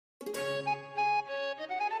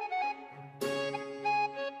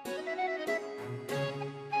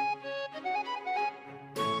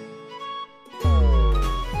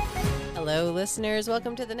Hello, listeners.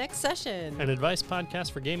 Welcome to the next session. An advice podcast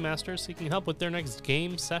for game masters seeking help with their next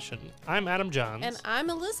game session. I'm Adam Johns. And I'm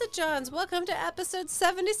Alyssa Johns. Welcome to episode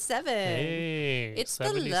 77. Hey, it's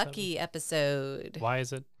 77. the lucky episode. Why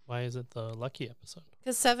is it the lucky episode?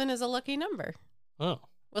 Because 7 is a lucky number. Oh.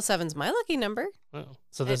 Well, 7's my lucky number. Oh.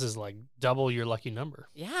 So this is like double your lucky number.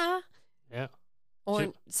 Yeah. Yeah.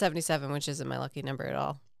 Or 77, which isn't my lucky number at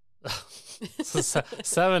all. So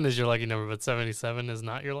 7 is your lucky number, but 77 is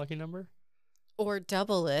not your lucky number? Or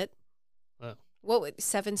double it. Oh. What would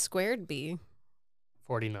 7 squared be?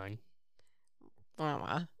 49.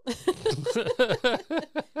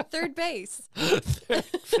 Third base. Third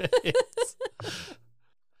base.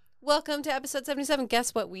 Welcome to episode 77.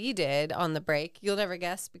 Guess what we did on the break? You'll never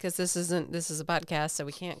guess because this is a podcast, so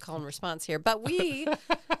we can't call and response here. But we,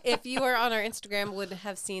 if you are on our Instagram, would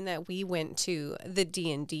have seen that we went to the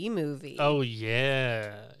D&D movie. Oh,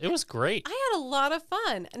 yeah. It was great. I had a lot of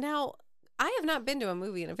fun. Now, I have not been to a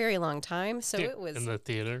movie in a very long time, so it was in the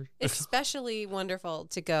theater. especially wonderful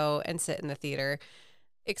to go and sit in the theater,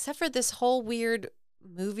 except for this whole weird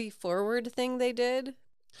movie forward thing they did.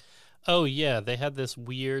 Oh, yeah. They had this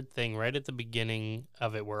weird thing right at the beginning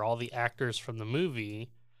of it where all the actors from the movie,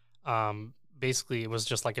 basically it was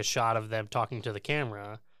just like a shot of them talking to the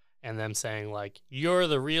camera and them saying, like, you're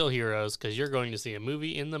the real heroes because you're going to see a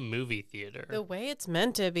movie in the movie theater. The way it's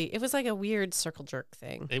meant to be. It was like a weird circle jerk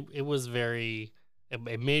thing. It was very,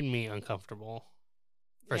 it made me uncomfortable,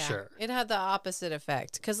 for sure. It had the opposite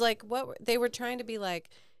effect because, like, they were trying to be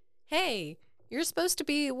like, hey, you're supposed to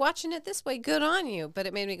be watching it this way. Good on you. But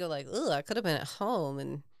it made me go like, ugh, I could have been at home.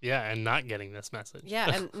 And not getting this message.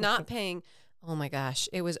 Yeah, and not paying. Oh, my gosh.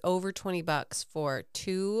 It was over $20 for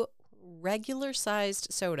 2 regular-sized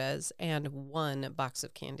sodas and 1 box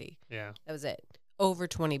of candy. Yeah. That was it. Over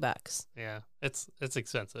 $20. Yeah. It's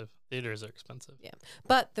expensive. Theaters are expensive. Yeah.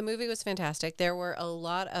 But the movie was fantastic. There were a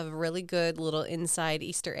lot of really good little inside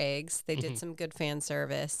Easter eggs. They did some good fan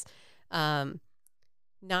service.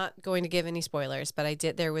 Not going to give any spoilers, but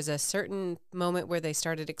there was a certain moment where they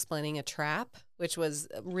started explaining a trap, which was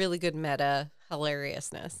really good meta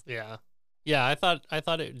hilariousness. Yeah. Yeah, I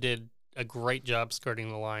thought it did a great job skirting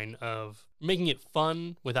the line of making it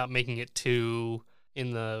fun without making it too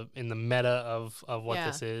in the meta of what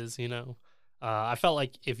this is, you know. I felt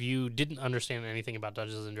like if you didn't understand anything about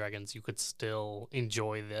Dungeons and Dragons, you could still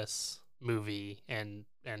enjoy this movie and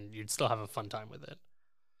you'd still have a fun time with it.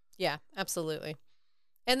 Yeah, absolutely.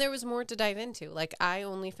 And there was more to dive into. Like, I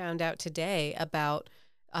only found out today about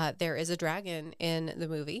there is a dragon in the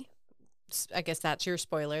movie. I guess that's your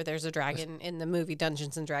spoiler. There's a dragon in the movie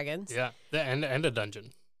Dungeons and Dragons. Yeah, and a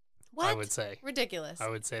dungeon. What? I would say. Ridiculous. I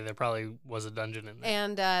would say there probably was a dungeon in there.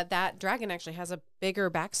 And that dragon actually has a bigger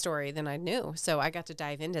backstory than I knew. So I got to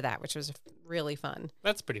dive into that, which was really fun.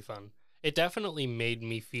 That's pretty fun. It definitely made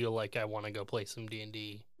me feel like I want to go play some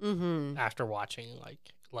D&D after watching.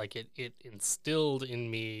 Like it instilled in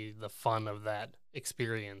me the fun of that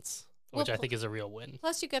experience, which I think is a real win.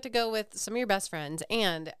 Plus, you got to go with some of your best friends,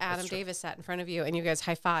 and Adam Davis sat in front of you, and you guys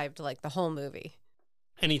high-fived, like, the whole movie.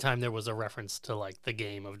 Anytime there was a reference to, like, the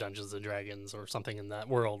game of Dungeons and Dragons or something in that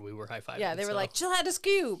world, we were high-fiving. Yeah, they were like, Gelatinous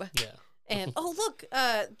Cube! Yeah. And, oh, look,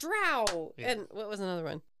 Drow! Yeah. And what was another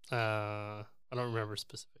one? I don't remember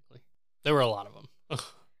specifically. There were a lot of them.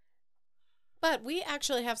 But we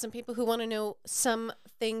actually have some people who want to know some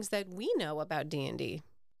things that we know about D&D.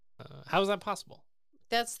 How is that possible?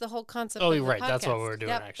 That's the whole concept of the right. podcast. That's what we're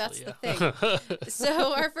doing, actually. That's the thing.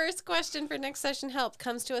 So our first question for next session help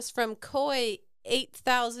comes to us from Koi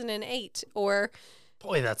 8008, or...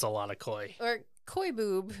 Boy, that's a lot of koi. Or Koi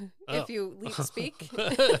Boob, if you speak.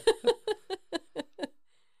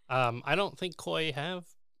 I don't think koi have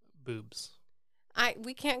boobs.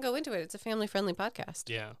 We can't go into it. It's a family-friendly podcast.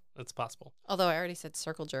 Yeah, that's possible. Although I already said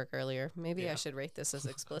circle jerk earlier. Maybe I should rate this as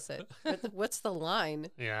explicit. What's the line?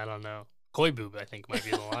 Yeah, I don't know. Koi boob, I think, might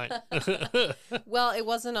be the line. Well, it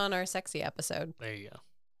wasn't on our sexy episode. There you go.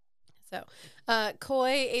 So,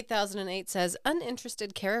 Koi 8008 says,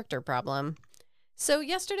 uninterested character problem. So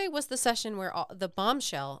yesterday was the session where the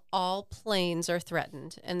bombshell, all planes are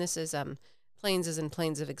threatened. And this is planes as in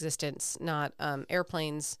planes of existence, not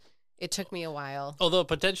airplanes. It took me a while. Although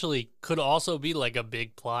potentially could also be like a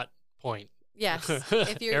big plot point. Yes.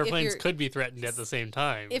 Airplanes could be threatened at the same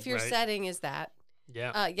time. If your setting is that.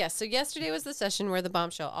 Yeah. Yes. So yesterday was the session where the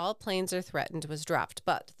bombshell, all planes are threatened, was dropped.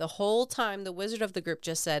 But the whole time, the wizard of the group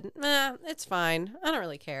just said, nah, it's fine. I don't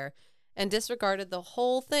really care. And disregarded the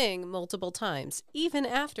whole thing multiple times, even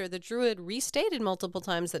after the druid restated multiple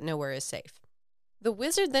times that nowhere is safe. The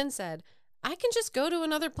wizard then said, I can just go to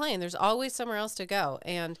another plane. There's always somewhere else to go.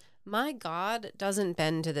 And my God doesn't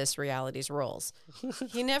bend to this reality's rules.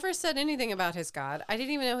 He never said anything about his God. I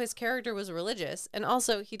didn't even know his character was religious. And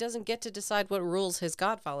also, he doesn't get to decide what rules his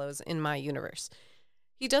God follows in my universe.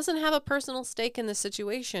 He doesn't have a personal stake in the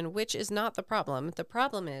situation, which is not the problem. The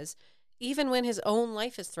problem is, even when his own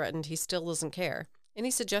life is threatened, he still doesn't care.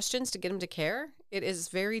 Any suggestions to get him to care? It is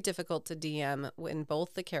very difficult to DM when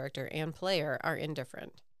both the character and player are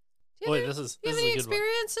indifferent. Boy, this is Do you this have is any a good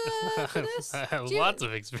experience for this? one. I have Do you- lots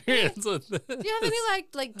of experience with this. Do you have any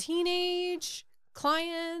like teenage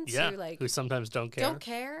clients who sometimes don't care? don't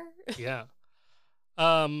care? Yeah.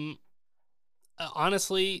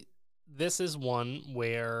 Honestly, this is one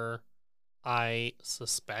where I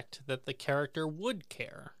suspect that the character would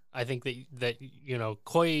care. I think that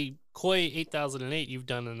Koi 8008, you've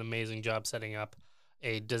done an amazing job setting up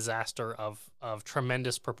a disaster of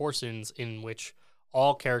tremendous proportions in which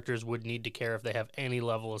all characters would need to care if they have any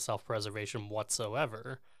level of self-preservation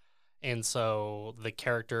whatsoever. And so the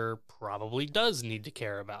character probably does need to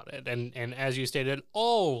care about it. And as you stated,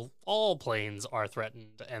 all planes are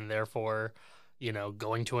threatened, and therefore,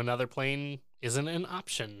 going to another plane isn't an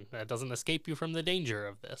option. That doesn't escape you from the danger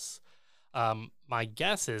of this. My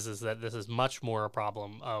guess is that this is much more a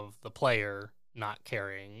problem of the player not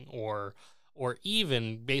caring, or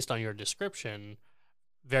even based on your description,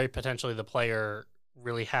 very potentially the player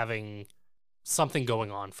really having something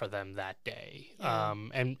going on for them that day. Yeah.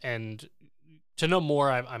 And to know more,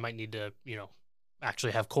 I might need to,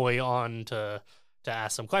 actually have Koi on to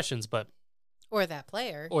ask some questions, but Or that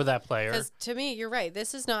player. Because to me, you're right.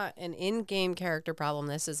 This is not an in-game character problem.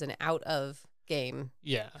 This is an out-of-game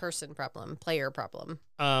person problem, player problem.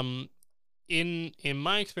 In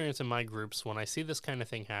my experience in my groups, when I see this kind of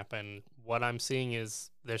thing happen, what I'm seeing is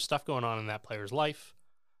there's stuff going on in that player's life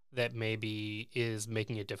that maybe is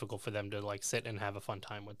making it difficult for them to like sit and have a fun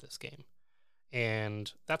time with this game.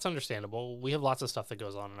 And that's understandable. We have lots of stuff that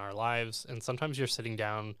goes on in our lives, and sometimes you're sitting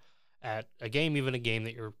down at a game, even a game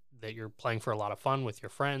that you're playing for a lot of fun with your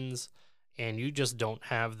friends, and you just don't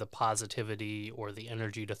have the positivity or the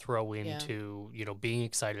energy to throw into, being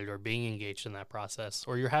excited or being engaged in that process,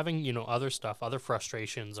 or you're having, other stuff, other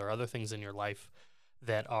frustrations or other things in your life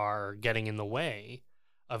that are getting in the way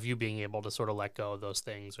of you being able to sort of let go of those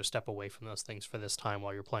things or step away from those things for this time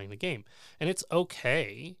while you're playing the game. And it's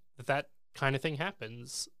okay that kind of thing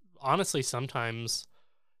happens. Honestly, sometimes,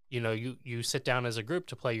 you sit down as a group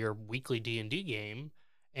to play your weekly D&D game,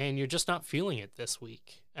 and you're just not feeling it this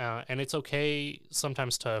week. And it's okay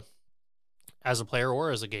sometimes to, as a player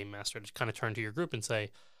or as a game master, to kind of turn to your group and say,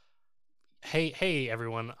 hey,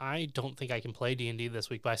 everyone, I don't think I can play D&D this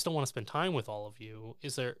week, but I still want to spend time with all of you.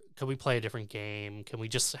 Can we play a different game? Can we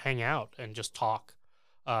just hang out and just talk?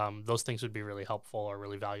 Those things would be really helpful or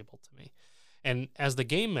really valuable to me. And as the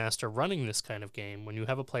game master running this kind of game, when you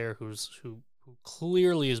have a player who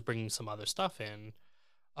clearly is bringing some other stuff in,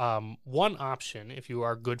 one option, if you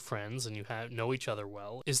are good friends and you know each other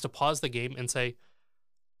well, is to pause the game and say,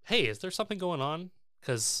 hey, is there something going on?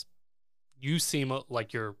 Because you seem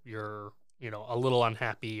like you're a little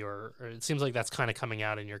unhappy, or it seems like that's kind of coming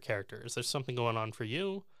out in your character. Is there something going on for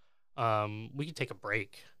you? We can take a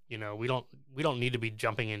break. We don't need to be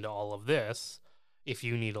jumping into all of this. If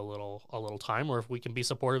you need a little time, or if we can be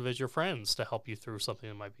supportive as your friends to help you through something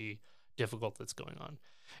that might be difficult that's going on.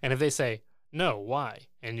 And if they say, no, why?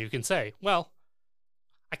 And you can say, well,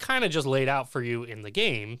 I kind of just laid out for you in the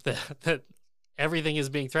game that everything is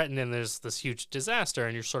being threatened and there's this huge disaster,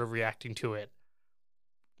 and you're sort of reacting to it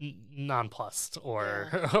nonplussed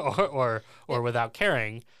or without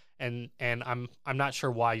caring. And I'm not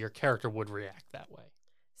sure why your character would react that way.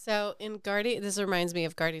 So in this reminds me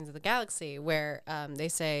of Guardians of the Galaxy, where they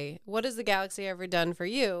say, what has the galaxy ever done for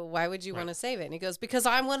you? Why would you want to save it? And he goes, because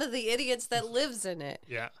I'm one of the idiots that lives in it.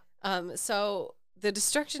 Yeah. So the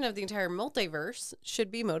destruction of the entire multiverse should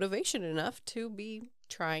be motivation enough to be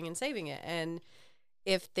trying and saving it. And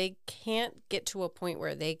if they can't get to a point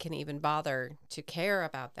where they can even bother to care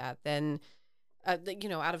about that, then,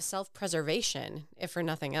 out of self-preservation, if for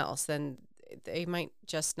nothing else, then they might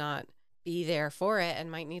just not be there for it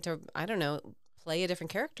and might need to, I don't know, play a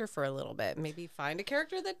different character for a little bit. Maybe find a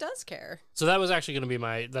character that does care. So that was actually going to be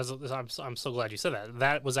I'm so glad you said that.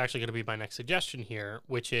 That was actually going to be my next suggestion here,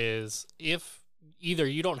 which is if either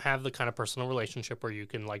you don't have the kind of personal relationship where you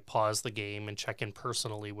can like pause the game and check in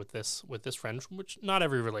personally with this friend, which not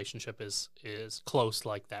every relationship is close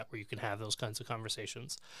like that, where you can have those kinds of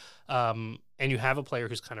conversations. And you have a player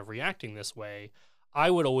who's kind of reacting this way, I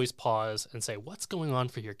would always pause and say, what's going on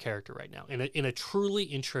for your character right now in a truly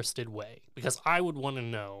interested way? Because I would want to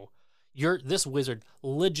know, this wizard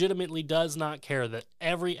legitimately does not care that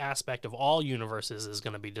every aspect of all universes is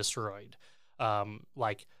going to be destroyed.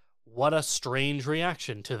 Like, what a strange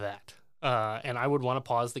reaction to that. And I would want to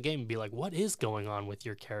pause the game and be like, what is going on with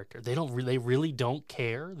your character? They really don't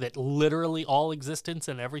care that literally all existence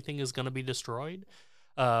and everything is going to be destroyed.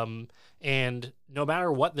 And no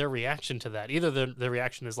matter what their reaction to that, either the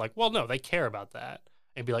reaction is like, well, no, they care about that,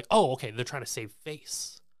 and be like, oh, okay, they're trying to save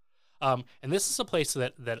face. And this is a place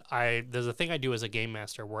there's a thing I do as a game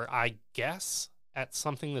master where I guess at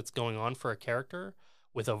something that's going on for a character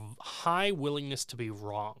with a high willingness to be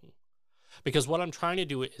wrong. Because what I'm trying to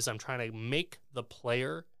do is I'm trying to make the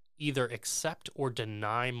player either accept or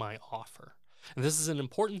deny my offer. And this is an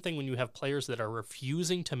important thing when you have players that are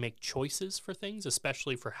refusing to make choices for things,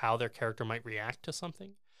 especially for how their character might react to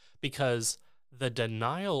something, because the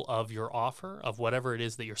denial of your offer, of whatever it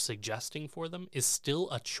is that you're suggesting for them, is still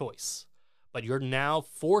a choice. But you're now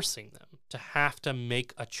forcing them to have to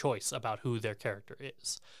make a choice about who their character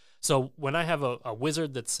is. So when I have a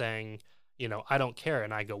wizard that's saying, I don't care,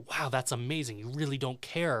 and I go, wow, that's amazing. You really don't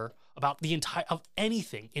care about the entire of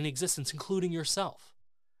anything in existence, including yourself.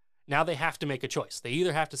 Now they have to make a choice. They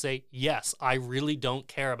either have to say, yes, I really don't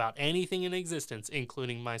care about anything in existence,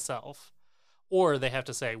 including myself. Or they have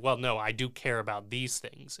to say, well, no, I do care about these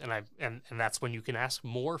things. And that's when you can ask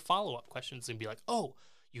more follow-up questions and be like, oh,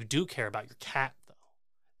 you do care about your cat, though.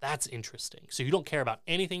 That's interesting. So you don't care about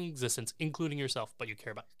anything in existence, including yourself, but you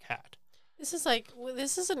care about your cat.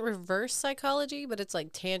 This isn't reverse psychology, but it's like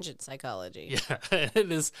tangent psychology. Yeah,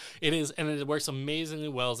 it is. And it works amazingly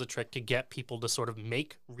well as a trick to get people to sort of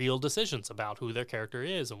make real decisions about who their character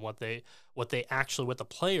is and what the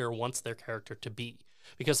player wants their character to be.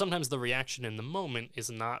 Because sometimes the reaction in the moment is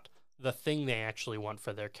not the thing they actually want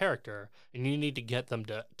for their character, and you need to get them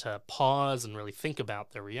to pause and really think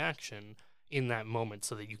about their reaction in that moment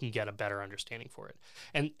so that you can get a better understanding for it.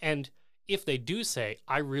 And if they do say,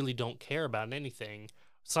 I really don't care about anything,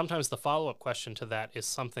 sometimes the follow-up question to that is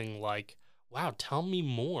something like, wow, tell me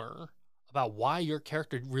more about why your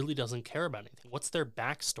character really doesn't care about anything. What's their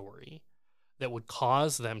backstory that would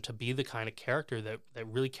cause them to be the kind of character that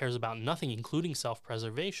really cares about nothing, including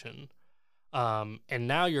self-preservation? And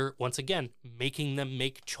now you're, once again, making them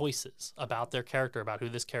make choices about their character, about who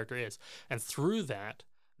this character is. And through that,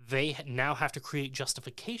 they now have to create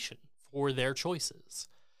justification for their choices.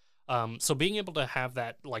 So being able to have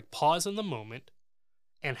that like pause in the moment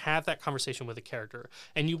and have that conversation with a character,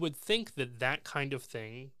 and you would think that that kind of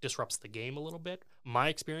thing disrupts the game a little bit. My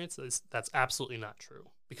experience is that's absolutely not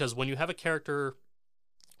true, because when you have a character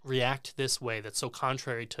react this way that's so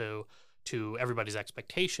contrary to everybody's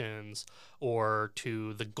expectations or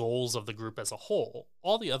to the goals of the group as a whole,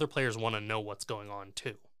 all the other players want to know what's going on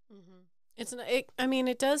too. Mm-hmm.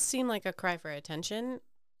 It does seem like a cry for attention.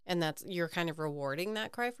 And you're kind of rewarding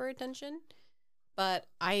that cry for attention. But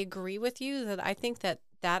I agree with you that I think that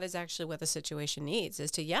is actually what the situation needs, is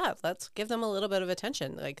to, let's give them a little bit of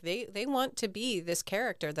attention. Like they want to be this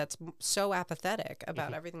character that's so apathetic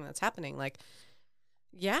about everything that's happening. Like,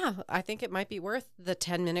 I think it might be worth the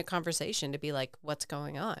 10-minute conversation to be like, what's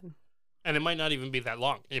going on? And it might not even be that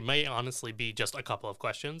long. It may honestly be just a couple of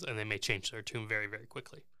questions, and they may change their tune very, very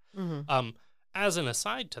quickly. Mm-hmm. As an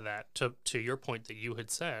aside to that, to your point that you had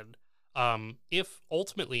said, if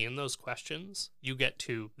ultimately in those questions you get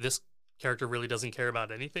to this character really doesn't care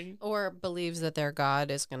about anything, or believes that their god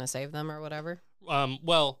is going to save them or whatever.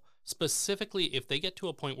 Well, specifically, if they get to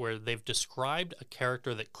a point where they've described a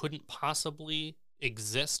character that couldn't possibly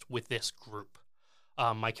exist with this group.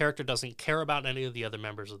 My character doesn't care about any of the other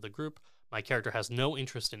members of the group. My character has no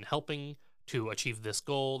interest in helping to achieve this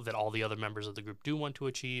goal that all the other members of the group do want to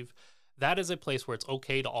achieve. That is a place where it's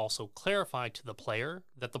okay to also clarify to the player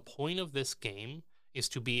that the point of this game is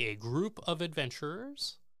to be a group of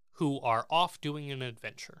adventurers who are off doing an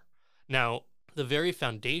adventure. Now, the very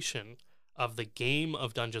foundation of the game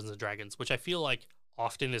of Dungeons and Dragons, which I feel like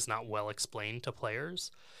often is not well explained to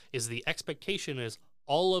players, is the expectation is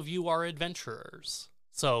all of you are adventurers.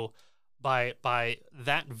 So by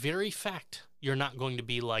that very fact, you're not going to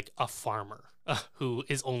be like a farmer who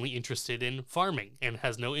is only interested in farming and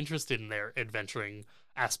has no interest in their adventuring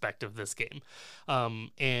aspect of this game.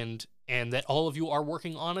 And that all of you are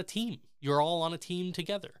working on a team. You're all on a team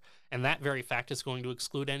together. And that very fact is going to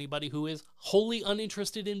exclude anybody who is wholly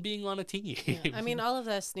uninterested in being on a team. Yeah. All of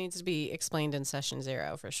this needs to be explained in session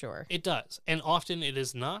 0 for sure. It does. And often it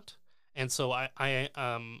is not. And so it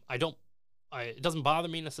doesn't bother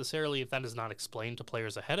me necessarily if that is not explained to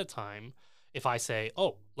players ahead of time. If I say,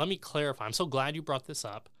 oh, let me clarify, I'm so glad you brought this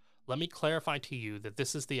up. Let me clarify to you that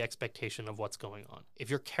this is the expectation of what's going on. If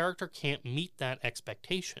your character can't meet that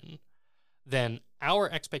expectation, then our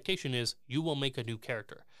expectation is you will make a new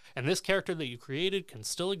character. And this character that you created can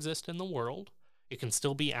still exist in the world. It can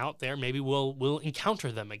still be out there. Maybe we'll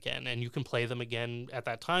encounter them again, and you can play them again at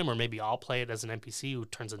that time, or maybe I'll play it as an NPC who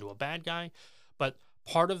turns into a bad guy. But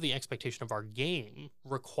part of the expectation of our game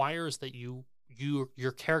requires that your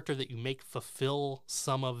character that you make fulfill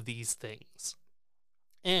some of these things.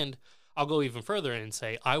 And I'll go even further and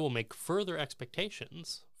say I will make further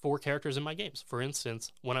expectations for characters in my games. For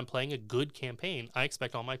instance, when I'm playing a good campaign, I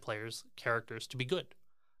expect all my players' characters to be good.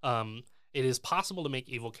 It is possible to make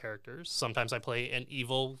evil characters. Sometimes I play an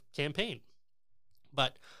evil campaign.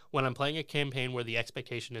 But when I'm playing a campaign where the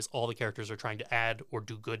expectation is all the characters are trying to add or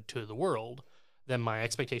do good to the world, then my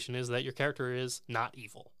expectation is that your character is not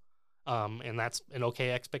evil. And that's an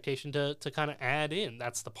okay expectation to kind of add in.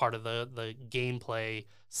 That's the part of the gameplay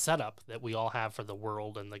setup that we all have for the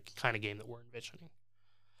world and the kind of game that we're envisioning.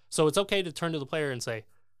 So it's okay to turn to the player and say,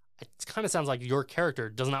 it kind of sounds like your character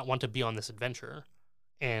does not want to be on this adventure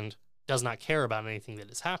and does not care about anything that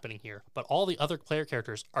is happening here, but all the other player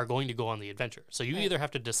characters are going to go on the adventure. So you either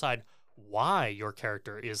have to decide why your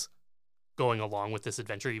character is going along with this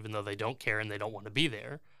adventure, even though they don't care and they don't want to be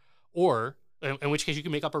there, or in which case you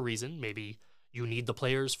can make up a reason. Maybe you need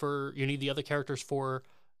the other characters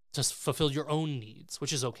to fulfill your own needs,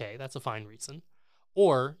 which is okay. That's a fine reason.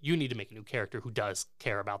 Or you need to make a new character who does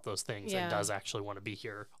care about those things and does actually want to be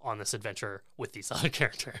here on this adventure with these other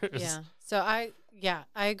characters. Yeah. So I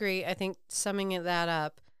agree. I think summing that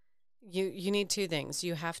up, you need two things.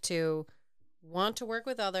 You have to want to work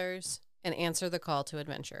with others and answer the call to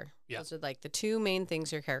adventure. Yeah. Those are like the two main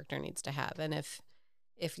things your character needs to have. And if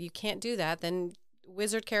you can't do that, then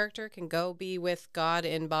wizard character can go be with God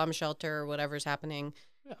in bomb shelter or whatever's happening,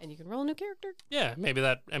 and you can roll a new character. Yeah, maybe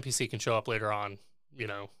that NPC can show up later on,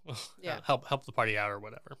 help the party out or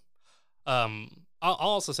whatever. I'll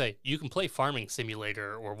also say you can play Farming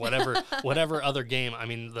Simulator or whatever other game. I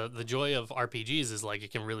mean, the joy of RPGs is like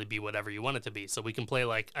it can really be whatever you want it to be. So we can play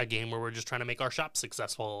like a game where we're just trying to make our shop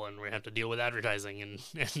successful, and we have to deal with advertising, and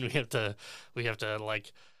we have to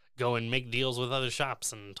like go and make deals with other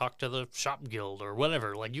shops and talk to the shop guild or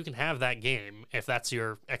whatever. Like, you can have that game if that's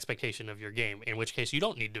your expectation of your game, in which case you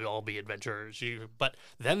don't need to all be adventurers. But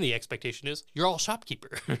then the expectation is you're all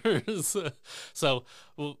shopkeepers. So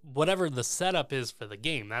whatever the setup is for the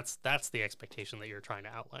game, that's the expectation that you're trying to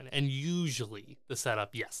outline. And usually the setup,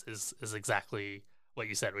 yes, is exactly what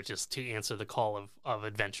you said, which is to answer the call of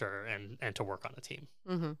adventure and to work on a team.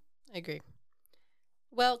 Mm-hmm. I agree.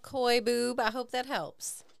 Well, Koi Boob, I hope that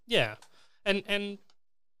helps. Yeah, and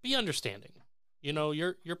be understanding. You know,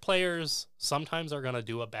 your players sometimes are going to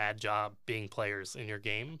do a bad job being players in your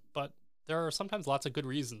game, but there are sometimes lots of good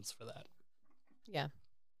reasons for that. Yeah.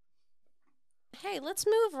 Hey, let's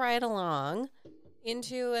move right along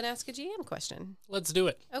into an Ask a GM question. Let's do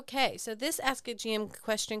it. Okay, so this Ask a GM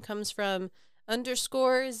question comes from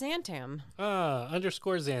 _Xantam.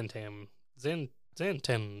 Underscore Xantam. Xantam.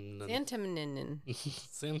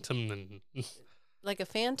 Xantam. Like a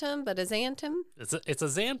phantom, but a xantam? It's a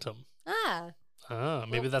xantam.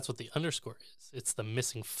 Maybe that's what the underscore is. It's the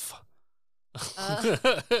missing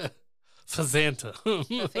Fazantum.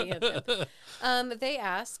 They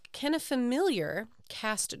ask, can a familiar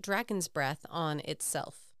cast Dragon's Breath on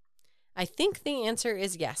itself? I think the answer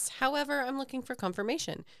is yes. However, I'm looking for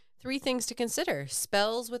confirmation. 3 things to consider.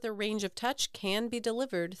 Spells with a range of touch can be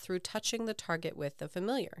delivered through touching the target with the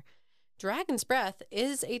familiar. Dragon's Breath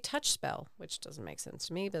is a touch spell, which doesn't make sense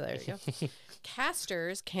to me, but there you go.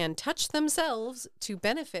 Casters can touch themselves to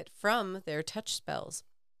benefit from their touch spells.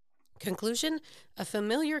 Conclusion, a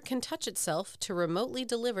familiar can touch itself to remotely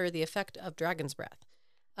deliver the effect of Dragon's Breath.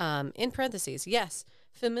 In parentheses, yes,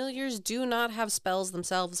 familiars do not have spells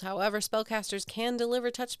themselves. However, spellcasters can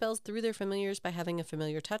deliver touch spells through their familiars by having a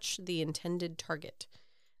familiar touch the intended target.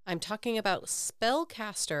 I'm talking about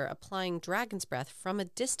spellcaster applying Dragon's Breath from a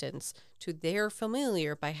distance to their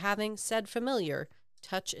familiar by having said familiar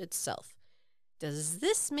touch itself. Does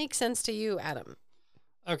this make sense to you, Adam?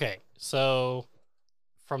 Okay, so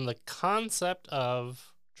from the concept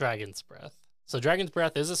of Dragon's Breath. So Dragon's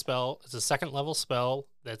Breath is a spell. It's a 2nd level spell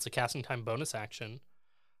that's a casting time bonus action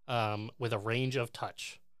with a range of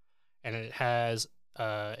touch. And it has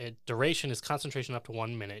duration is concentration up to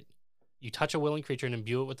 1 minute. You touch a willing creature and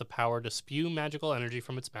imbue it with the power to spew magical energy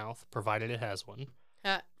from its mouth, provided it has one.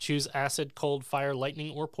 Choose acid, cold, fire,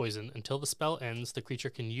 lightning, or poison. Until the spell ends, the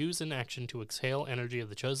creature can use an action to exhale energy of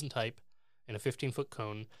the chosen type in a 15-foot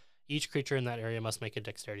cone. Each creature in that area must make a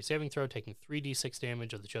dexterity saving throw, taking 3d6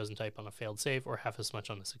 damage of the chosen type on a failed save, or half as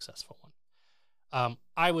much on a successful one.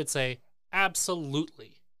 I would say,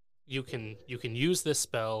 absolutely, you can use this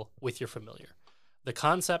spell with your familiar. The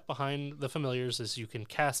concept behind the familiars is you can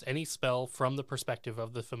cast any spell from the perspective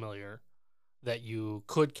of the familiar that you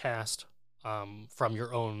could cast from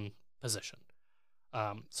your own position.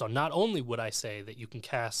 So not only would I say that you can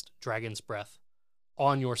cast Dragon's Breath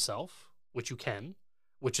on yourself, which you can,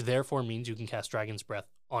 which therefore means you can cast Dragon's Breath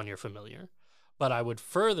on your familiar, but I would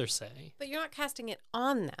further say... But you're not casting it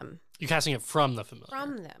on them. You're casting it from the familiar.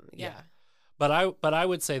 From them, yeah. But I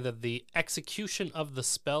would say that the execution of the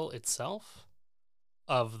spell itself,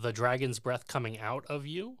 of the Dragon's Breath coming out of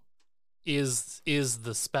you, is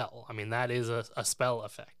the spell. I mean, that is a spell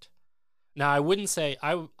effect. Now, I wouldn't say...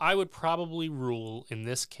 I would probably rule, in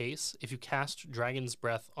this case, if you cast Dragon's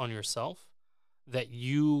Breath on yourself, that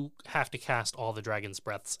you have to cast all the Dragon's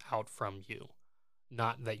Breaths out from you.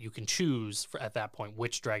 Not that you can choose, at that point,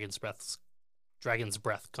 which Dragon's Breath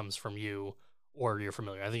comes from you or your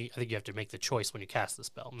familiar. I think you have to make the choice when you cast the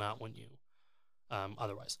spell, not when you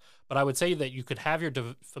otherwise. But I would say that you could have your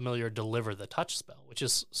familiar deliver the touch spell, which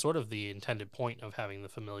is sort of the intended point of having the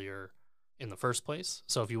familiar in the first place.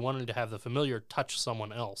 So if you wanted to have the familiar touch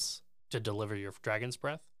someone else to deliver your Dragon's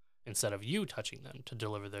Breath, instead of you touching them to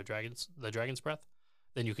deliver the Dragon's Breath,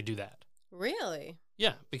 then you could do that. Really?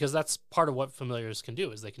 Yeah, because that's part of what familiars can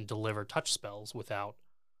do, is they can deliver touch spells without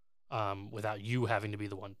you having to be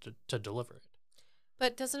the one to deliver it.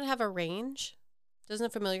 But doesn't it have a range? Doesn't a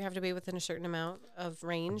familiar have to be within a certain amount of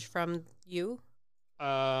range from you?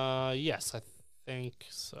 Yes, I think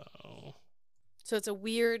so. So it's a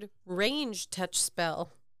weird range touch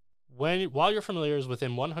spell. While your familiar is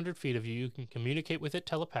within 100 feet of you, you can communicate with it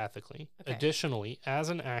telepathically. Okay. Additionally, as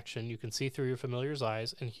an action, you can see through your familiar's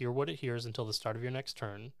eyes and hear what it hears until the start of your next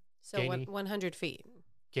turn. So 100 feet.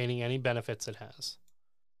 Gaining any benefits it has.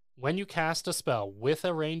 When you cast a spell with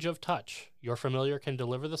a range of touch, your familiar can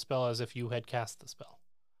deliver the spell as if you had cast the spell.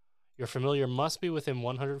 Your familiar must be within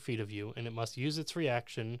 100 feet of you, and it must use its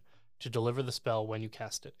reaction to deliver the spell when you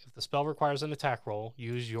cast it. If the spell requires an attack roll,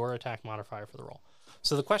 use your attack modifier for the roll.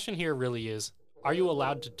 So the question here really is, are you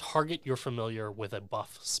allowed to target your familiar with a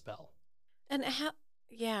buff spell? And how?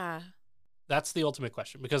 Yeah. That's the ultimate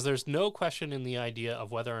question, because there's no question in the idea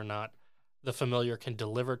of whether or not the familiar can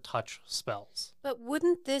deliver touch spells. But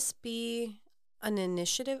wouldn't this be an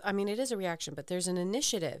initiative? I mean, it is a reaction, but there's an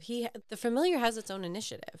initiative. The familiar has its own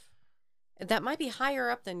initiative. That might be higher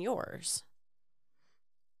up than yours.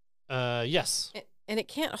 Yes. And it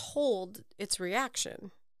can't hold its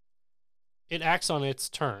reaction. It acts on its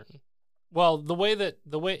turn. Well,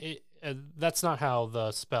 that's not how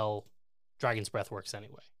the spell Dragon's Breath works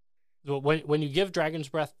anyway. When you give Dragon's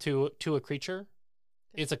Breath to a creature,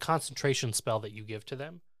 it's a concentration spell that you give to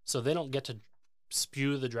them, so they don't get to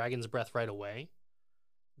spew the Dragon's Breath right away.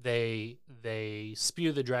 They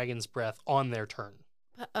spew the Dragon's Breath on their turn.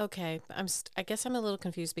 Okay, I guess I'm a little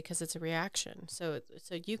confused because it's a reaction. So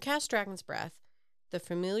you cast Dragon's Breath, the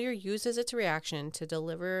familiar uses its reaction to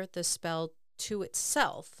deliver the spell to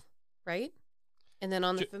itself, right? And then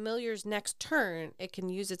on the familiar's next turn, it can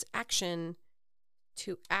use its action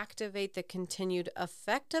to activate the continued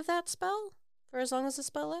effect of that spell for as long as the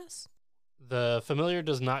spell lasts? The familiar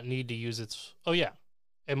does not need to use its... Oh, yeah.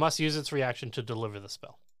 It must use its reaction to deliver the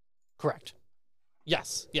spell. Correct.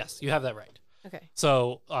 Yes, you have that right. Okay.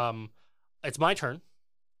 So, it's my turn.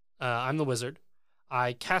 I'm the wizard.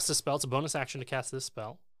 I cast a spell. It's a bonus action to cast this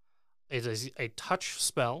spell. It is a touch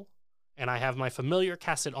spell, and I have my familiar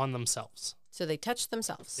cast it on themselves. So they touch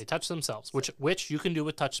themselves. They touch themselves, which you can do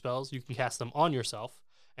with touch spells. You can cast them on yourself,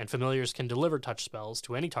 and familiars can deliver touch spells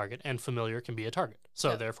to any target, and familiar can be a target.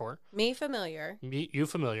 So therefore... You familiar.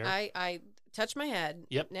 I touch my head.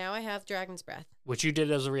 Yep. Now I have Dragon's Breath. Which you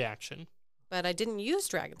did as a reaction. But I didn't use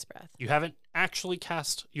Dragon's Breath. You haven't actually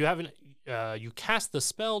cast... You cast the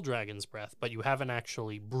spell Dragon's Breath, but you haven't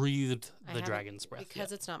actually breathed the Dragon's Breath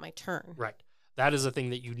because it's not my turn. Right. That is a thing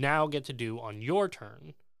that you now get to do on your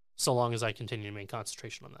turn, so long as I continue to make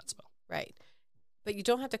concentration on that spell. Right. But you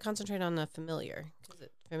don't have to concentrate on the familiar, because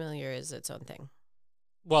familiar is its own thing.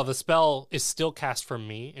 Well, the spell is still cast from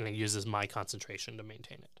me, and it uses my concentration to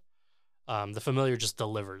maintain it. The familiar just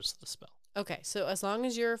delivers the spell. Okay, so as long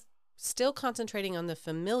as you're still concentrating on the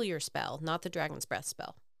familiar spell, not the Dragon's Breath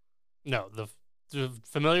spell. No, the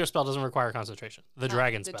familiar spell doesn't require concentration. The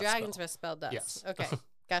Dragon's Breath spell. The Dragon's Breath spell does. Yes. Okay,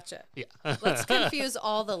 gotcha. Yeah. Let's confuse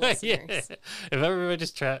all the listeners. Yeah. If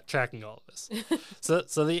everybody's tracking all of this.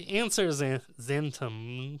 So the answer,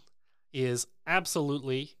 Xantum, is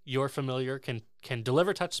absolutely your familiar can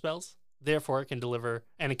deliver touch spells. Therefore, it can deliver,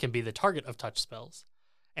 and it can be the target of touch spells.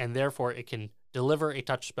 And therefore, it can deliver a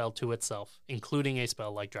touch spell to itself, including a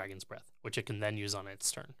spell like Dragon's Breath, which it can then use on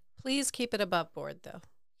its turn. Please keep it above board, though.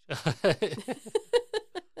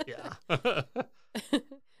 Yeah.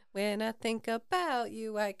 When I think about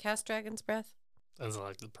you, I cast dragon's breath. That's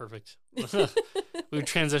like the perfect. We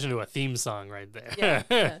transition to a theme song right there.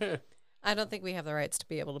 Yeah. I don't think we have the rights to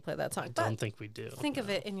be able to play that song. I don't think we do. Think of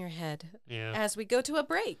it in your head Yeah. as we go to a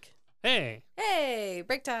break. Hey. Hey,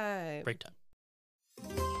 break time. Break time.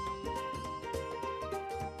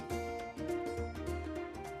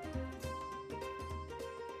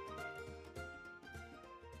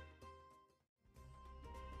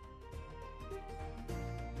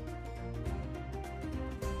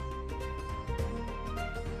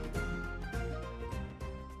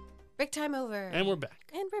 Break time over. And we're back.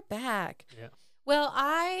 And we're back. Yeah. Well,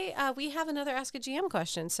 we have another Ask a GM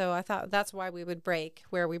question, so I thought that's why we would break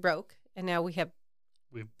where we broke, and now we have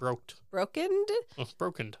We brokened. brokened.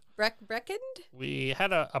 Breckened. We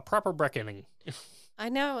had a proper breckening. I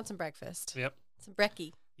know I want some breakfast. Yep. Some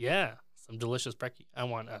brekkie. Yeah. Some delicious brekkie. I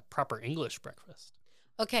want a proper English breakfast.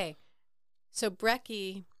 Okay, so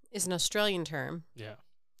brekkie is an Australian term. Yeah.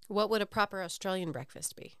 What would a proper Australian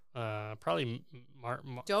breakfast be? Probably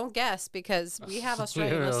Don't guess, because we have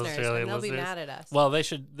Australian listeners, and they'll be mad at us. Well, they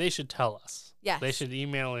should tell us. Yes. They should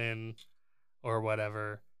email in or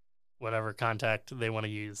whatever contact they want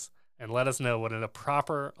to use and let us know what a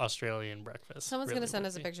proper Australian breakfast. Someone's really going to send would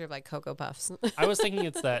us a be. picture of like Cocoa Puffs. I was thinking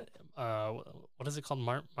it's that what is it called,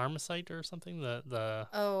 marmosite or something?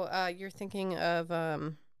 You're thinking of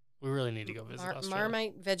We really need to go visit Australia.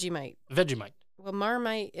 Marmite, Vegemite. Vegemite. Well,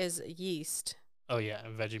 Marmite is yeast. Oh yeah,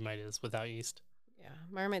 and Vegemite is without yeast. Yeah,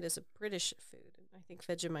 Marmite is a British food. I think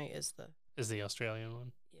Vegemite is the Australian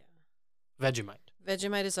one. yeah. Vegemite.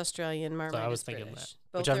 Vegemite is Australian. Marmite So I was is thinking British. that,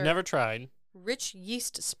 Both which I've are never tried. Rich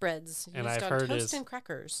yeast spreads And used I've on heard toast is- and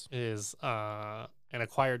crackers. Is an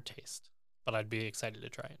acquired taste, but I'd be excited to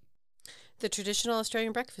try it. The traditional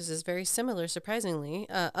Australian breakfast is very similar,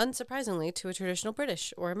 unsurprisingly, to a traditional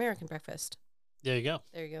British or American breakfast. There you go.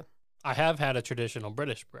 There you go. I have had a traditional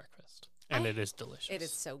British breakfast, and it is delicious. It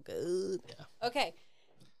is so good. Yeah. Okay.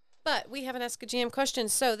 But we have an Ask a GM question.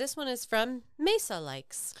 So this one is from Mesa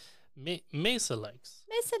Likes. Mesa Likes.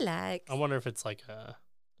 Mesa Likes. I wonder if it's like a...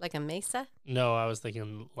 Like a mesa? No, I was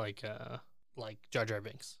thinking like Jar Jar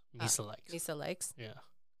Binks. Mesa Likes. Mesa Likes. Yeah.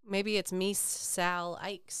 Maybe it's Mies Sal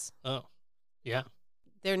Ikes. Oh, yeah.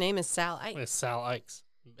 Their name is Sal Ikes. It's Sal Ikes.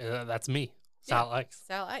 That's me. Sal Ikes.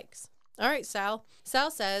 Sal Ikes. All right, Sal.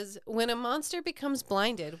 Sal says, when a monster becomes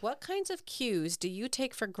blinded, what kinds of cues do you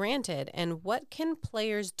take for granted, and what can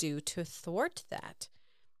players do to thwart that?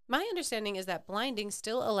 My understanding is that blinding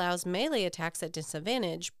still allows melee attacks at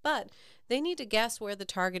disadvantage, but they need to guess where the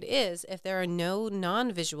target is if there are no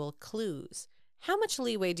non-visual clues. How much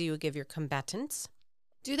leeway do you give your combatants?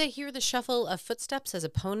 Do they hear the shuffle of footsteps as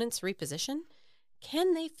opponents reposition?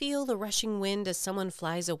 Can they feel the rushing wind as someone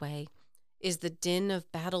flies away? Is the din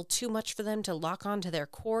of battle too much for them to lock onto their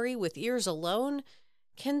quarry with ears alone?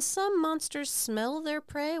 Can some monsters smell their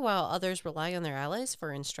prey while others rely on their allies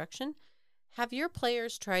for instruction? Have your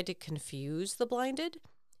players tried to confuse the blinded?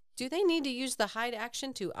 Do they need to use the hide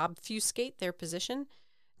action to obfuscate their position?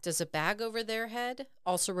 Does a bag over their head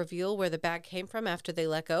also reveal where the bag came from after they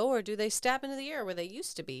let go, or do they stab into the air where they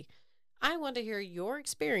used to be? I want to hear your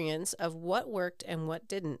experience of what worked and what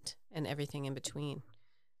didn't, and everything in between.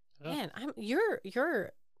 Yeah. Man, your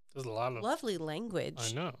There's a lot of... lovely language.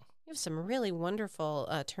 I know. You have some really wonderful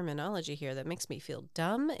terminology here that makes me feel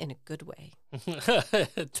dumb in a good way.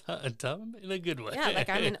 Dumb in a good way. Yeah, like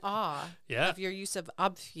I'm in awe Yeah. of your use of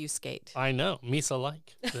obfuscate. I know. Misa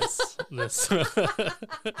like this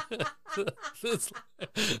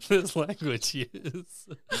this language use.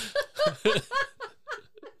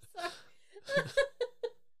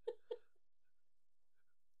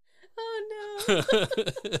 Oh no.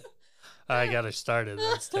 I got it started.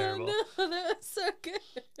 That's terrible. Oh, no, that was so good.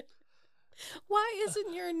 Why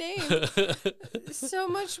isn't your name so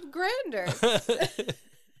much grander?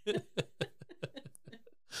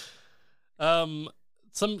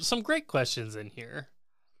 Some great questions in here.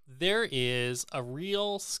 There is a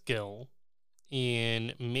real skill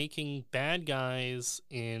in making bad guys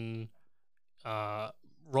in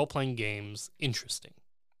role-playing games interesting.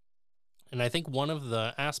 And I think one of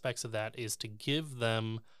the aspects of that is to give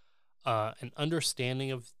them an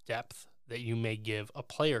understanding of depth that you may give a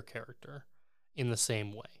player character in the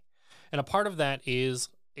same way. And a part of that is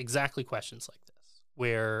exactly questions like this,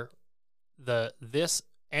 where this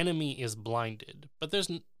enemy is blinded, but there's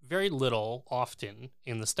very little often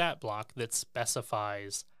in the stat block that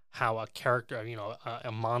specifies how a character,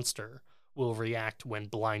 a monster will react when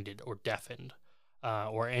blinded or deafened,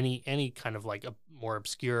 or any kind of like a more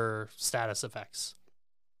obscure status effects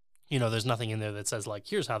There's nothing in there that says like,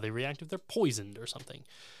 here's how they react if they're poisoned or something.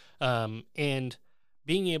 And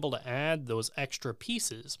being able to add those extra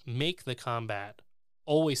pieces make the combat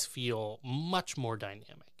always feel much more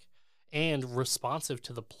dynamic and responsive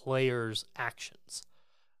to the player's actions.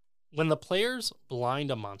 When the players blind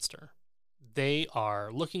a monster, they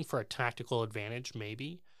are looking for a tactical advantage,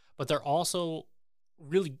 maybe, but they're also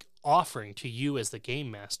really offering to you as the game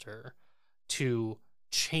master to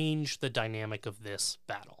change the dynamic of this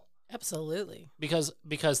battle. Absolutely. Because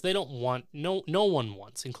they don't want, no one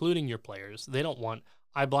wants, including your players, they don't want,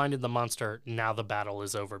 I blinded the monster, now the battle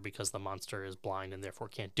is over because the monster is blind and therefore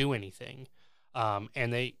can't do anything.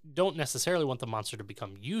 And they don't necessarily want the monster to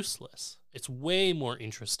become useless. It's way more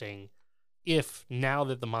interesting if now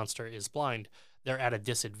that the monster is blind, they're at a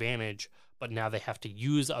disadvantage, but now they have to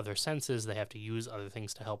use other senses, they have to use other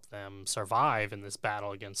things to help them survive in this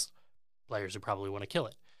battle against players who probably want to kill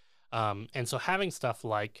it. And so having stuff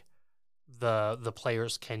like the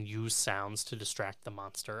players can use sounds to distract the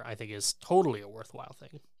monster, I think is totally a worthwhile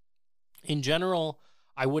thing. In general,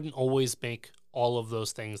 I wouldn't always make all of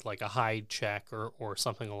those things like a hide check or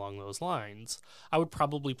something along those lines. I would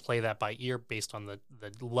probably play that by ear based on the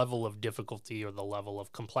level of difficulty or the level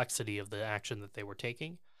of complexity of the action that they were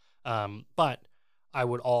taking. But I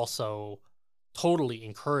would also totally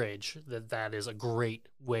encourage that is a great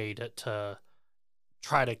way to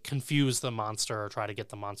try to confuse the monster or try to get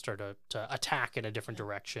the monster to attack in a different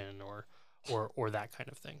direction or that kind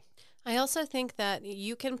of thing. I also think that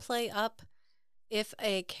you can play up if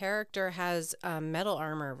a character has metal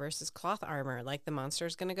armor versus cloth armor, like the monster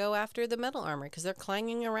is going to go after the metal armor because they're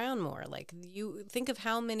clanging around more. Like you think of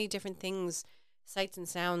how many different things, sights and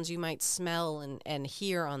sounds you might smell and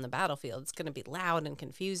hear on the battlefield. It's going to be loud and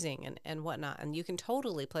confusing and whatnot. And you can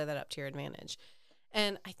totally play that up to your advantage.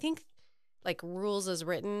 And I think like rules as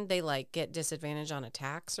written, they like get disadvantage on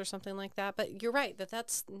attacks or something like that. But you're right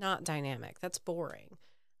that's not dynamic. That's boring.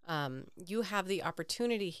 You have the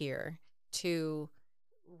opportunity here to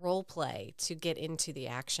role play, to get into the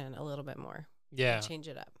action a little bit more. Yeah. Change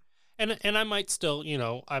it up. And I might still,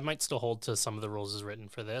 hold to some of the rules as written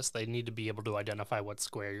for this. They need to be able to identify what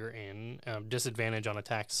square you're in. Disadvantage on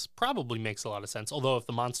attacks probably makes a lot of sense. Although if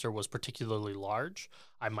the monster was particularly large,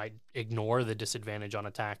 I might ignore the disadvantage on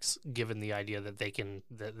attacks, given the idea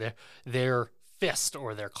that their fist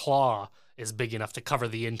or their claw is big enough to cover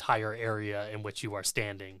the entire area in which you are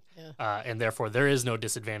standing. Yeah. And therefore there is no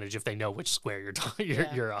disadvantage if they know which square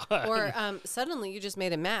you're on. Or suddenly you just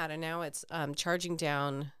made it mad and now it's charging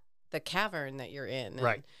down the cavern that you're in.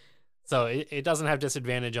 Right. So it doesn't have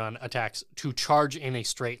disadvantage on attacks to charge in a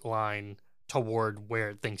straight line toward where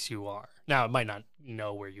it thinks you are. Now, it might not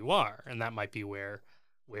know where you are, and that might be where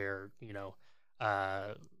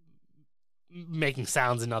making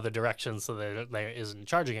sounds in other directions so that it isn't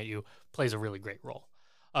charging at you plays a really great role.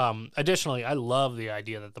 Additionally, I love the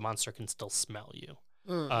idea that the monster can still smell you.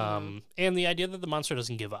 Mm-hmm. And the idea that the monster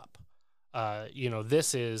doesn't give up.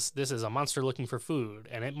 This is a monster looking for food,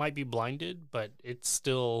 and it might be blinded, but it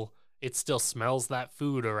still smells that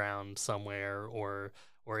food around somewhere, or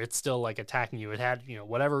it's still like attacking you. It had,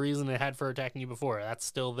 whatever reason it had for attacking you before, that's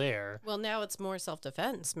still there. Well, now it's more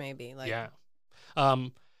self-defense, maybe. Yeah.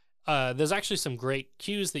 There's actually some great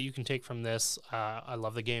cues that you can take from this. I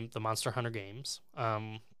love the Monster Hunter games.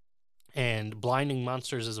 And blinding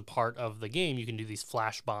monsters is a part of the game. You can do these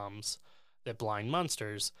flash bombs that blind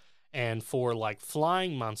monsters. And for like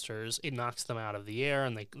flying monsters, it knocks them out of the air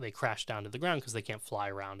and they crash down to the ground because they can't fly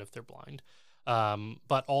around if they're blind.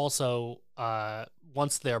 But also,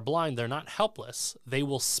 once they're blind, they're not helpless. They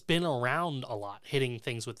will spin around a lot, hitting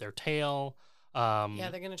things with their tail. They're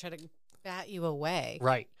going to try to bat you away.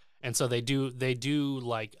 Right. And so they do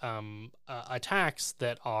like attacks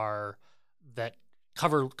that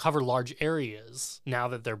cover large areas now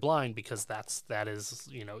that they're blind, because that is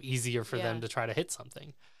easier for them to try to hit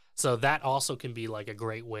something. So that also can be like a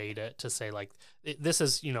great way to say like this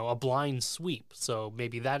is a blind sweep. So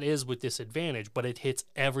maybe that is with disadvantage, but it hits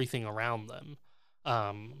everything around them.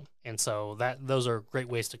 And so those are great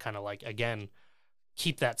ways to kind of like, again,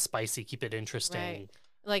 keep that spicy, keep it interesting. Right.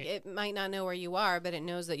 Like it might not know where you are, but it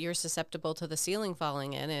knows that you're susceptible to the ceiling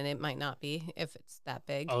falling in, and it might not be if it's that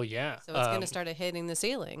big. Oh, yeah. So it's going to start hitting the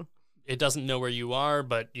ceiling. It doesn't know where you are,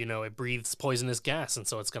 but, it breathes poisonous gas, and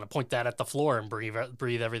so it's going to point that at the floor and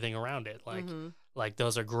breathe everything around it. Like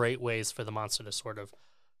those are great ways for the monster to sort of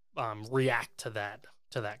react to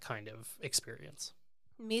that kind of experience.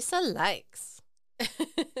 Misa likes.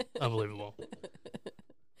 Unbelievable.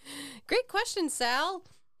 Great question, Sal.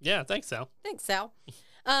 Yeah, thanks, Sal. Thanks, Sal.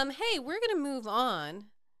 Hey, we're going to move on.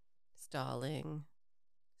 Stalling.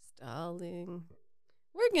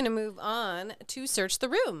 We're going to move on to Search the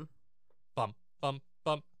Room. Bum, bum,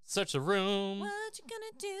 bum. Search the room. What you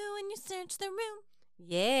gonna do when you search the room?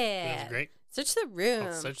 Yeah. That was great. Search the room.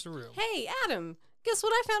 Let's search the room. Hey, Adam, guess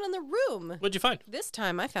what I found in the room? What'd you find? This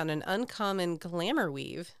time I found an uncommon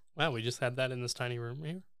Glamerweave. Wow, we just had that in this tiny room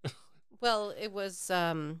here. Well, it was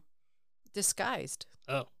disguised.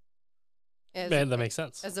 Oh. Man, that makes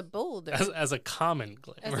sense. As a boulder. As a common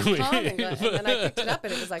glamour. As a common glamour. And then I picked it up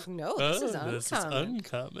and it was like, no, this is uncommon.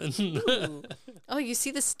 This is uncommon. Ooh. Oh, you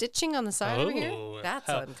see the stitching on the side over here? That's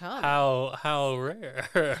uncommon. How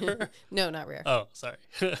rare. No, not rare. Oh, sorry.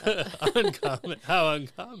 Uncommon. How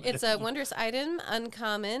uncommon. It's a wondrous item,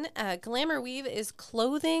 uncommon. Glamerweave is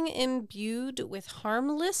clothing imbued with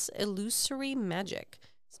harmless, illusory magic.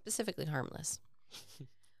 Specifically harmless.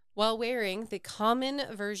 While wearing the common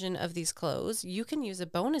version of these clothes, you can use a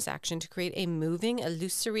bonus action to create a moving,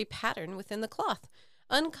 illusory pattern within the cloth.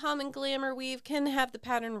 Uncommon Glamerweave can have the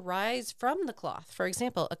pattern rise from the cloth. For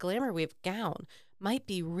example, a Glamerweave gown might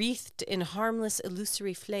be wreathed in harmless,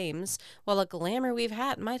 illusory flames, while a Glamerweave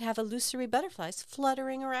hat might have illusory butterflies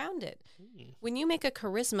fluttering around it. When you make a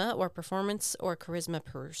charisma or performance or charisma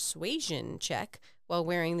persuasion check while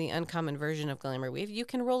wearing the uncommon version of Glamerweave, you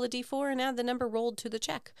can roll a d4 and add the number rolled to the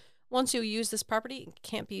check. Once you use this property, it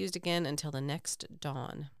can't be used again until the next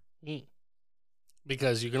dawn.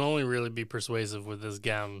 Because you can only really be persuasive with this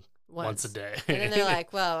gown once a day. And then they're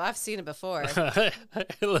like, well, I've seen it before.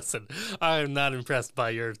 Listen, I'm not impressed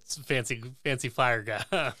by your fancy fire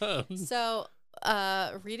gown. So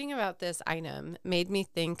reading about this item made me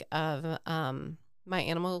think of my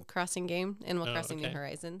Animal Crossing game, Animal Crossing New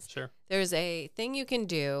Horizons. Sure. There's a thing you can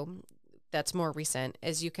do that's more recent,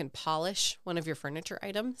 is you can polish one of your furniture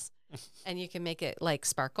items and you can make it like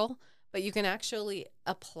sparkle, but you can actually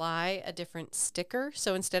apply a different sticker.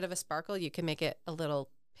 So instead of a sparkle, you can make it a little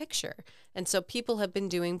picture. And so people have been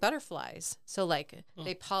doing butterflies. So like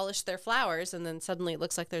they polish their flowers and then suddenly it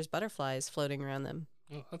looks like there's butterflies floating around them.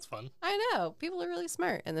 Oh, that's fun. I know. People are really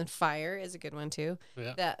smart. And then fire is a good one too.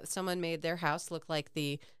 Yeah. That someone made their house look like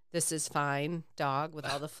the "This is fine" dog with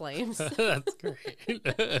all the flames. That's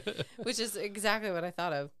great. Which is exactly what I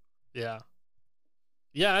thought of. Yeah.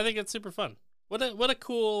 Yeah, I think it's super fun. What a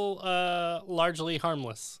cool, largely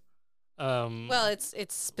harmless. Well, it's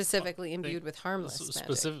specifically imbued with harmless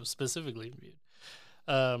magic. Specifically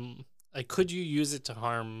imbued. Could you use it to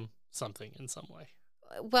harm something in some way?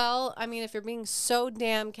 Well, I mean, if you're being so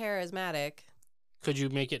damn charismatic. Could you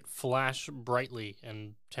make it flash brightly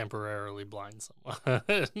and temporarily blind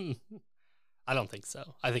someone? I don't think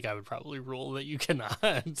so. I think I would probably rule that you cannot.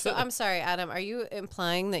 So I'm sorry, Adam. Are you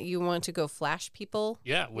implying that you want to go flash people?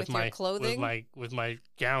 Yeah, with my your clothing, with my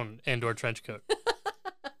gown and/or trench coat.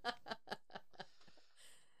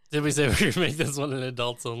 Did we say we could make this one an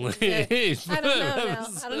adults only? I don't know now.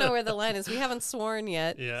 I don't know where the line is. We haven't sworn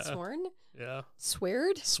yet. Yeah. Sworn? Yeah.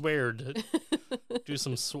 Sweared? Sweared. Do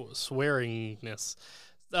some swearingness.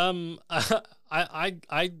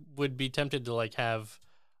 I would be tempted to like have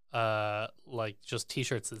just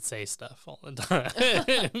t-shirts that say stuff all the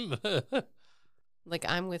time. Like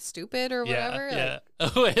I'm with stupid or whatever? Yeah.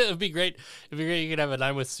 Oh, it'd be great. It'd be great. You could have an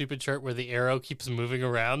I'm with stupid shirt where the arrow keeps moving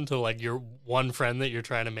around to like your one friend that you're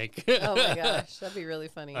trying to make. Oh my gosh. That'd be really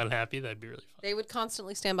funny. Unhappy. That'd be really fun. They would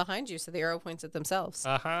constantly stand behind you so the arrow points at themselves.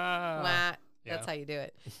 Aha. Wah. That's how you do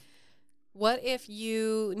it. What if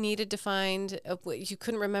you needed to find, you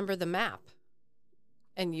couldn't remember the map?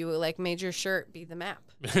 And you like made your shirt be the map.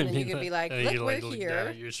 And then you could be like, look, we're here. Down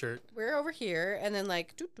at your shirt. We're over here. And then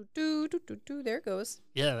like, there it goes.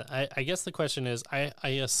 Yeah, I guess the question is, I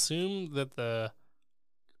assume that the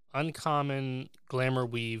uncommon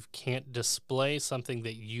Glamerweave can't display something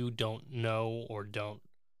that you don't know or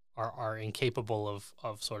are incapable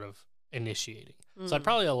of sort of initiating. So I'd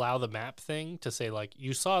probably allow the map thing to say like,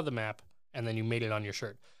 you saw the map and then you made it on your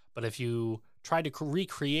shirt. But if you tried to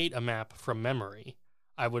recreate a map from memory,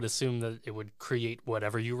 I would assume that it would create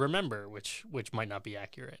whatever you remember, which might not be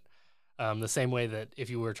accurate. The same way that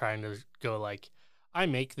if you were trying to go like, I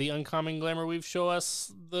make the uncommon Glamerweave show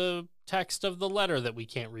us the text of the letter that we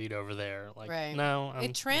can't read over there. Like, right. No.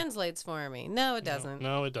 It translates for me. No, it doesn't.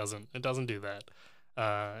 No, it doesn't. It doesn't do that.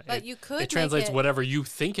 But you could. It translates whatever you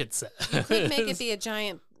think it says. You could make it be a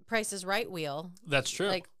giant Price is Right wheel. That's true.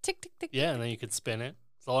 Like tick tick tick. Yeah, and then you could spin it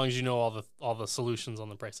as long as you know all the solutions on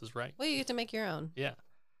the Price is Right. Well, you get to make your own. Yeah.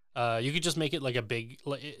 You could just make it like a big.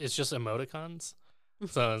 It's just emoticons,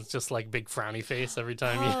 so it's just like big frowny face every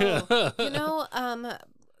time you know,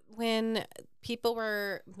 when people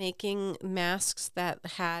were making masks that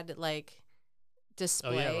had like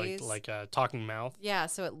displays. like a talking mouth. Yeah,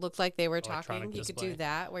 so it looked like they were talking. Electronic You could display. do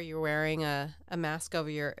that where you're wearing a mask over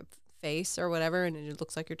your face or whatever, and it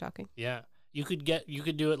looks like you're talking. Yeah, you could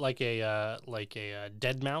do it like a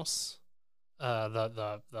dead mouse.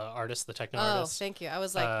 The artist, the techno Oh, artist. thank you. I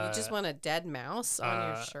was like, you just want a dead mouse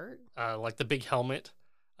on your shirt? Like the big helmet,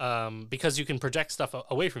 because you can project stuff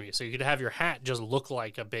away from you. So you could have your hat just look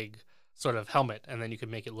like a big sort of helmet, and then you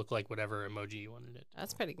could make it look like whatever emoji you wanted it.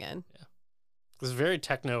 That's pretty good. Yeah, it's very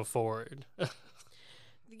techno forward.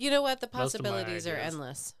 You know what? The Most of my possibilities are ideas.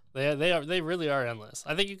 endless. They really are endless.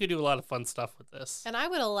 I think you could do a lot of fun stuff with this. And I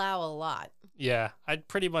would allow a lot. Yeah, I'd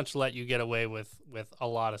pretty much let you get away with a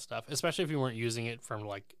lot of stuff, especially if you weren't using it from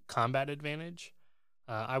like combat advantage.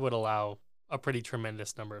 I would allow a pretty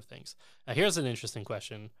tremendous number of things. Now, here's an interesting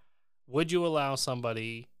question: would you allow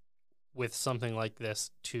somebody with something like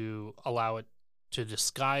this to allow it to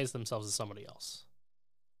disguise themselves as somebody else?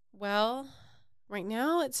 Well, right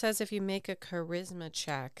now it says if you make a charisma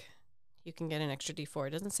check, you can get an extra D4. It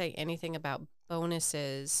doesn't say anything about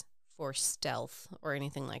bonuses for stealth or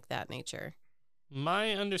anything like that nature.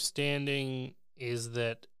 My understanding is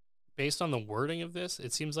that based on the wording of this,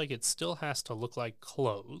 it seems like it still has to look like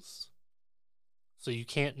clothes. So you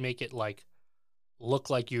can't make it like look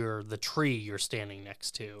like you're the tree you're standing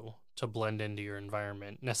next to blend into your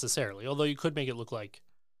environment necessarily. Although you could make it look like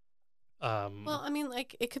Well, I mean,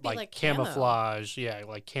 like it could be like camouflage, yeah,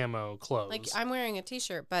 like camo clothes. Like I'm wearing a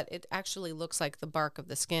t-shirt, but it actually looks like the bark of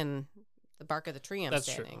the skin, the bark of the tree I'm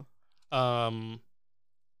standing. True.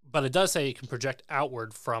 But it does say you can project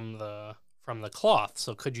outward from the cloth.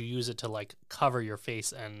 So could you use it to like cover your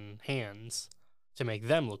face and hands to make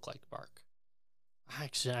them look like bark?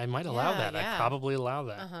 Actually, I might allow that. Yeah. I'd probably allow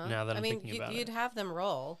that now that I'm thinking about it. You'd have them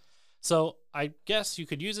roll. So I guess you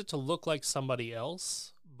could use it to look like somebody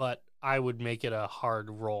else, but I would make it a hard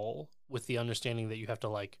roll with the understanding that you have to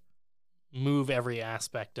like move every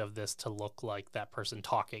aspect of this to look like that person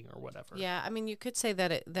talking or whatever. Yeah, I mean, you could say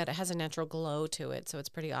that it has a natural glow to it, so it's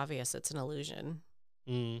pretty obvious it's an illusion.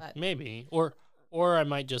 Maybe, or I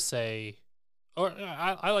might just say, or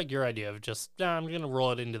I like your idea of just I'm gonna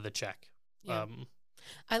roll it into the check. Yeah.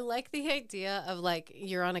 I like the idea of like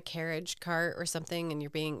you're on a carriage cart or something and you're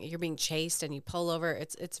being chased and you pull over.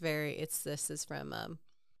 This is from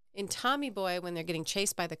in Tommy Boy when they're getting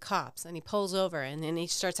chased by the cops and he pulls over and then he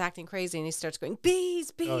starts acting crazy and he starts going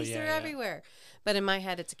bees, they're everywhere. But in my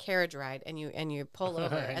head it's a carriage ride and you pull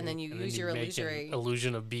over and then you use your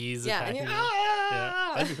illusion of bees. Yeah, and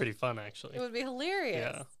yeah, that'd be pretty fun actually. It would be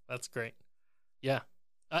hilarious. Yeah, that's great. Yeah,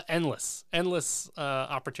 endless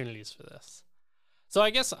opportunities for this. So I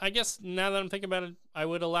guess now that I'm thinking about it, I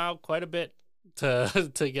would allow quite a bit to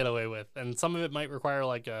get away with, and some of it might require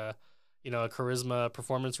like a charisma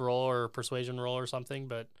performance roll or persuasion roll or something,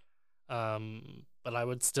 but I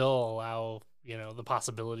would still allow the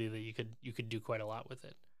possibility that you could do quite a lot with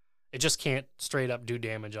it. It just can't straight up do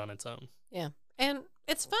damage on its own. Yeah, and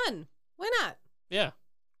it's fun. Why not? Yeah,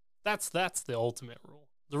 that's the ultimate rule.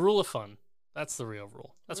 The rule of fun. That's the real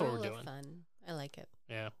rule. That's what we're doing. Rule of fun. I like it.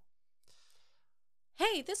 Yeah.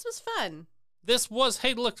 Hey, this was fun.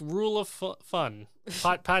 Rule of fun.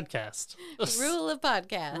 Podcast. Rule of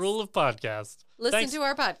podcast. Rule of podcast. Listen to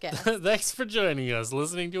our podcast. Thanks for joining us,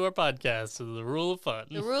 listening to our podcast. The rule of fun.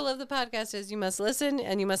 The rule of the podcast is you must listen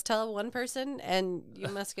and you must tell one person and you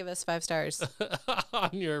must give us 5 stars. on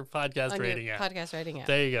your podcast rating app. Podcast rating app.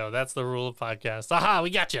 There you go. That's the rule of podcast. Aha, we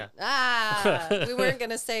got you. We weren't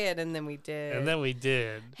going to say it and then we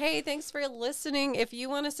did. Hey, thanks for listening. If you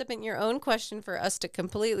want to submit your own question for us to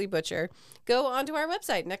completely butcher, go onto our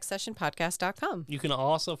website, nextsessionpodcast.com. You can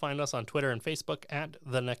also find us on Twitter and Facebook at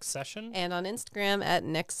The Next Session. And on Instagram at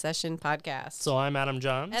Next Session Podcast. So I'm Adam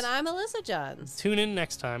Johns. And I'm Alyssa Johns. Tune in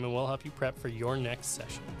next time and we'll help you prep for your next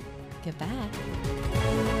session.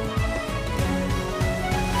 Goodbye.